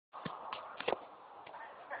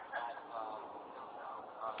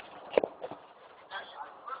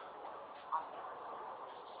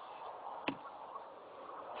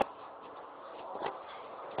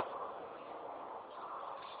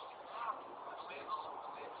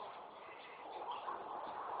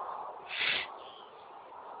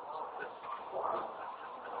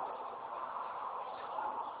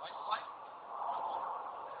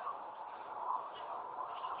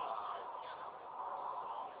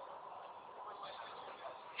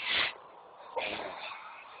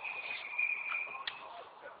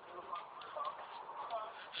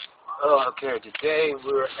Okay, today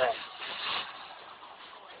we're at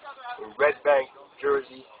in Red Bank,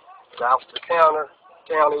 Jersey, Gloucester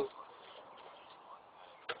County,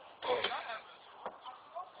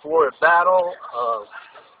 for a battle of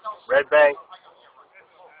Red Bank.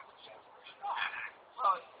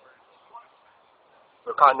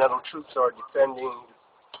 The Continental troops are defending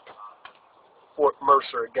Fort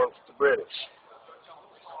Mercer against the British.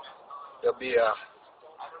 There'll be,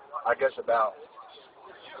 I guess, about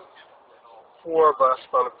 4 of us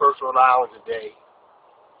from the 1st Rhode Island today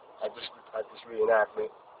at this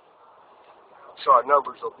reenactment. So our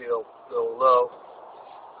numbers will be a little low.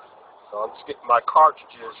 So I'm just getting my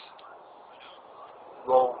cartridges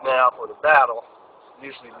rolled now for the battle.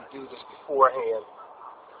 Usually we do this beforehand.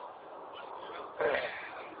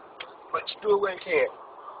 But you do it when you can.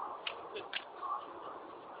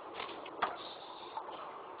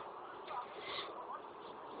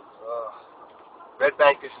 Red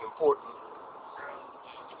Bank is an important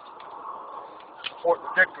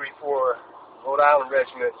victory for Rhode Island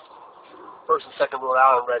Regiment. 1st and 2nd Rhode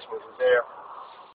Island Regiment was there.